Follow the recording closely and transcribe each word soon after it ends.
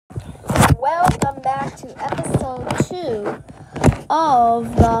welcome back to episode 2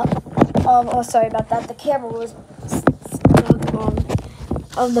 of the oh, sorry about that. The camera was stuck on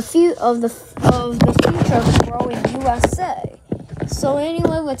of the future of growing USA. So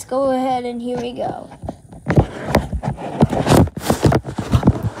anyway, let's go ahead and here we go.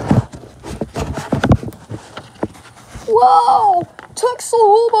 Wow!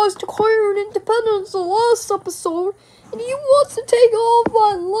 Texlahoma has declared independence in the last episode, and he wants to take all of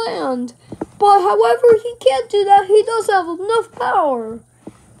my land. But however, he can't do that. He doesn't have enough power.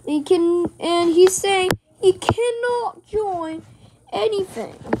 He's saying he cannot join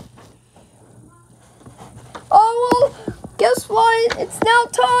anything. Oh well, guess what? It's now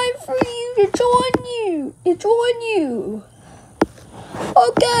time for you to join you.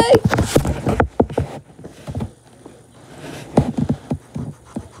 Okay.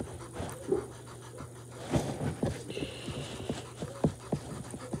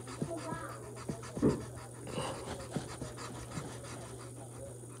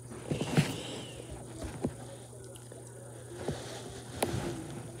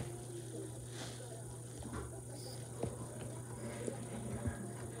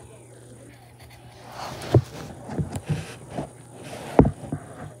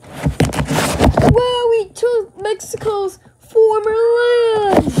 To Mexico's former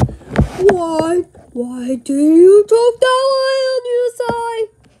land. Why do you take that land, U.S.A?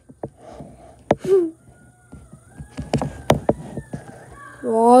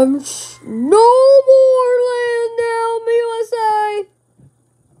 No more land now, USA.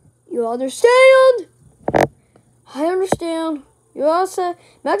 You understand? I understand. USA,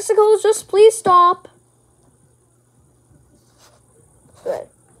 Mexico, just please stop. Good.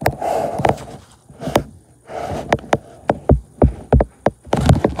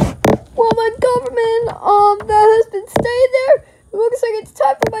 Well, my government that has been staying there, it looks like it's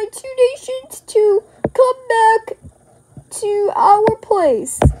time for my 2 nations to come back to our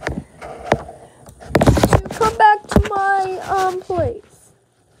place. To come back to my place.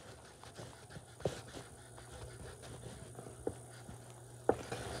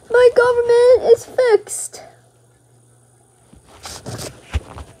 My government is fixed.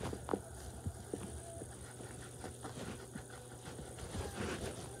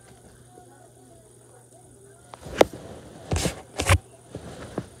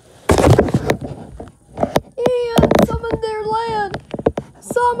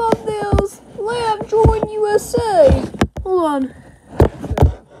 Some of those land join U.S.A. Hold on.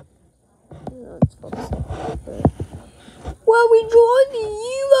 Well, we joined the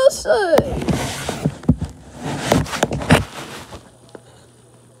U.S.A.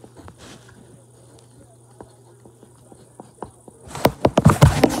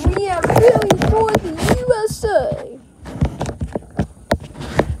 We have really joined the U.S.A.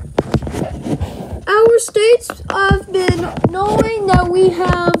 Our states have been knowing that we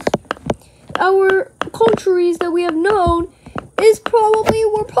have our countries that we have known we're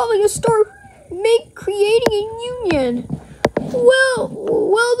probably going to start creating a union. Well,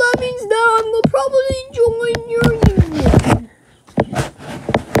 that means that I'm going to probably join your union.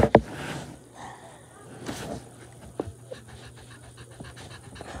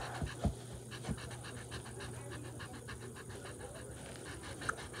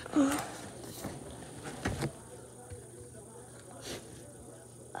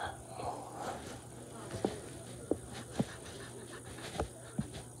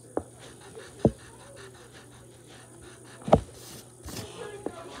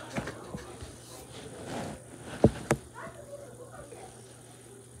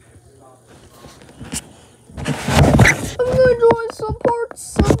 I'm going to join some parts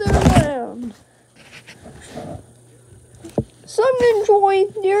of their land. So I'm going to join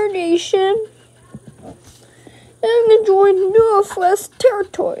their nation. And I'm going to join Northwest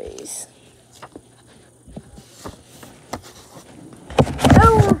Territories.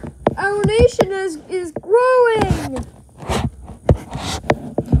 Our nation is growing.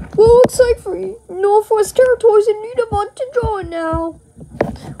 Well, looks like for Northwest Territories, you need a bunch to join now.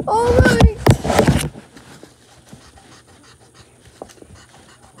 Alright.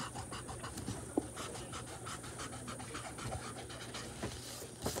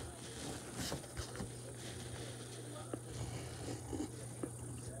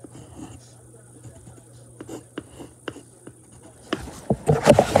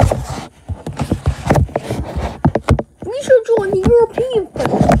 We should join the European first.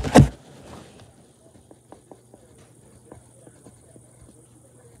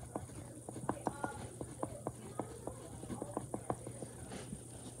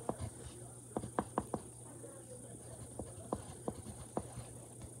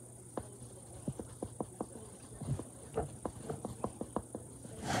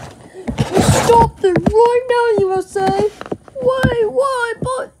 stop this right now, U.S.A. Why?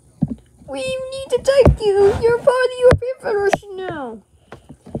 But we need to take you. You're part of the European Federation now.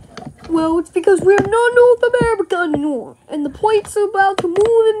 Well, it's because we're not North America anymore, and the plates are about to move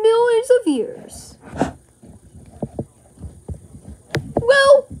in millions of years.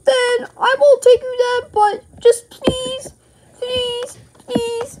 Well, then, I won't take you then, but just please,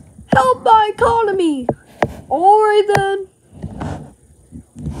 help my economy. Alright then.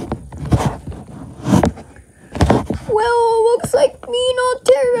 Well, it looks like me and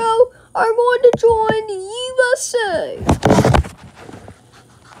Ontario are going to join the U.S.A.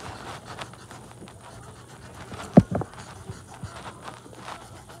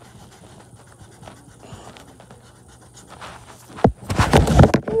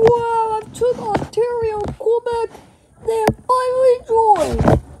 Wow, I took Ontario and Quebec. They have finally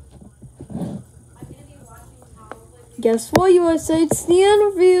joined. Guess what, U.S.A.? It's the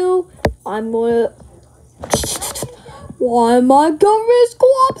interview. I'm gonna... Why my government is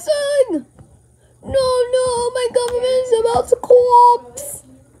collapsing? No, my government is about to collapse.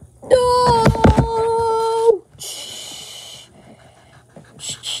 No!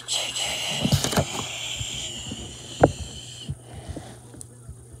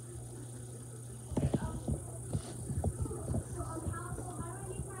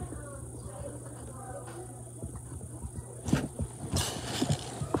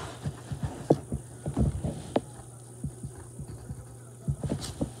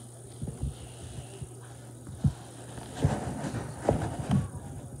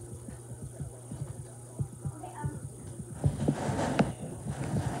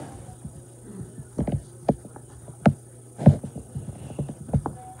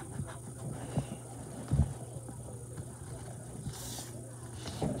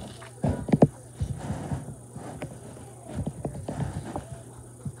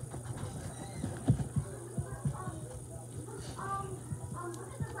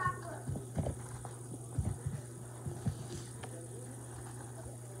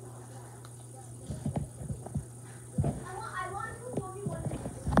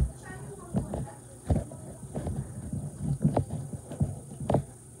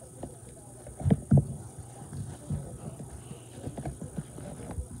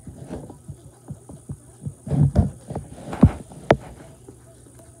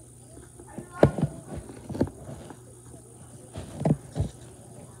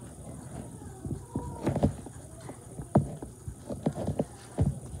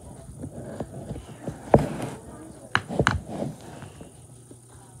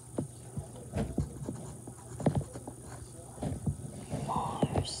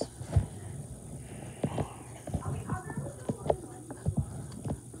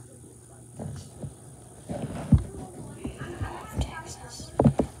 Texas.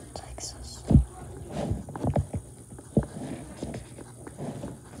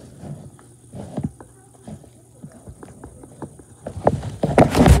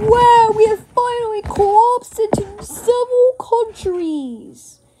 Wow, we have finally collapsed into several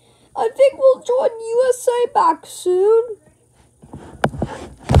countries. I think we'll join U.S.A. back soon.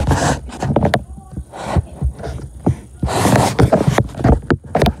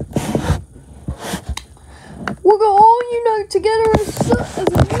 We're going to all unite together as a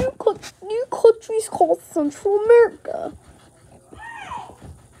new countries called Central America.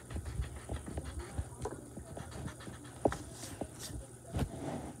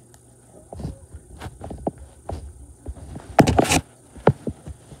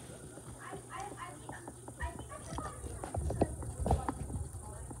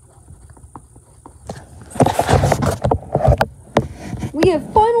 We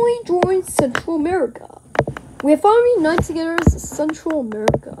have finally joined Central America. We have finally united together as Central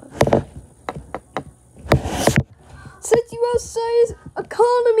America. Since U.S.A.'s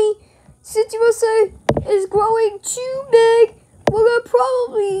economy, since U.S.A. is growing too big,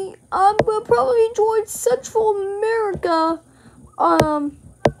 I'm gonna probably join Central America,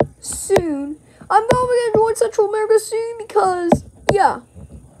 soon. I'm probably gonna join Central America soon because, yeah.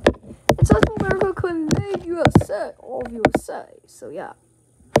 And Central America could invade U.S.A., all of U.S.A., so yeah.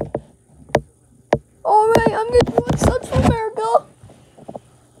 Alright, I'm gonna join Central America.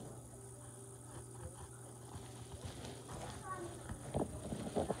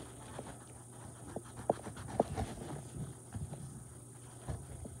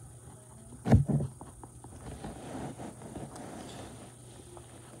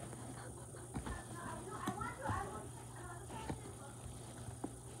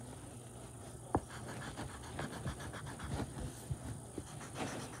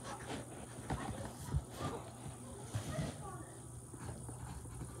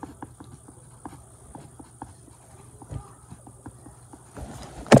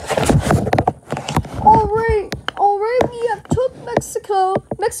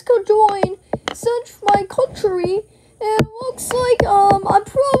 Mexico joined my country, and it looks like I'm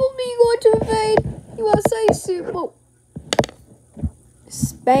probably going to invade USA soon. Well,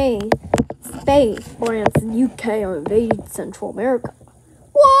 Spain, France, and UK are invading Central America.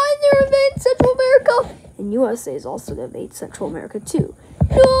 Why? They're invading Central America, and USA is also going to invade Central America too.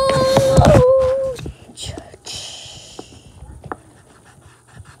 No!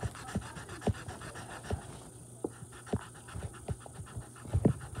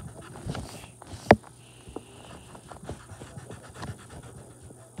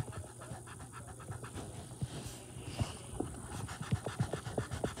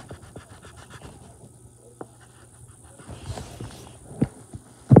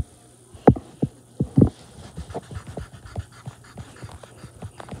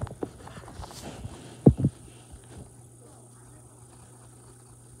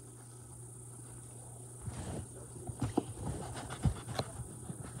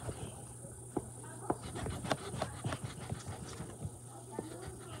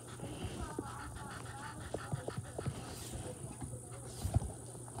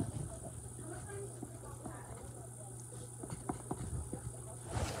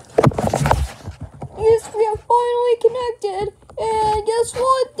 Yes, we are finally connected, and guess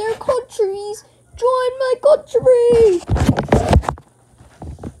what? Their countries joined my country!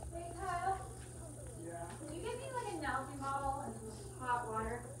 Hey Kyle, can you get me like a Nelson bottle and some hot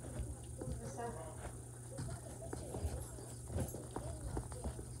water? Just a second.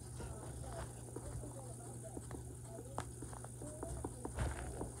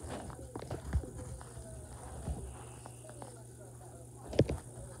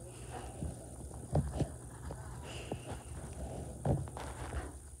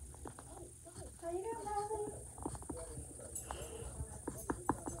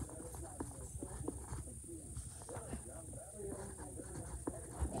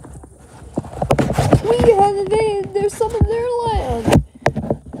 We have invaded some of their land.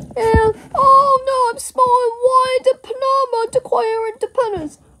 And, oh no, I'm spelling why did Panama declare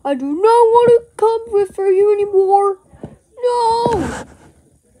independence? I do not want to come with for you anymore. No.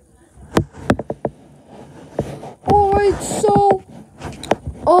 Alright, so,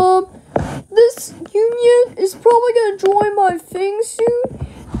 this union is probably going to join my thing soon.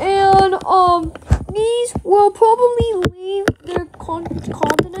 And, these will probably leave their continents, our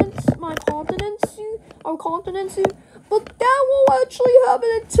continent soon. But that won't actually happen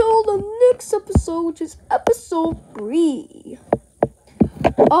until the next episode, which is episode 3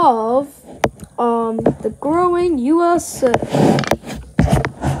 of, the growing U.S.A.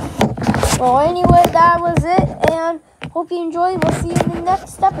 Well, anyway, that was it, and hope you enjoyed. We'll see you in the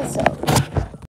next episode.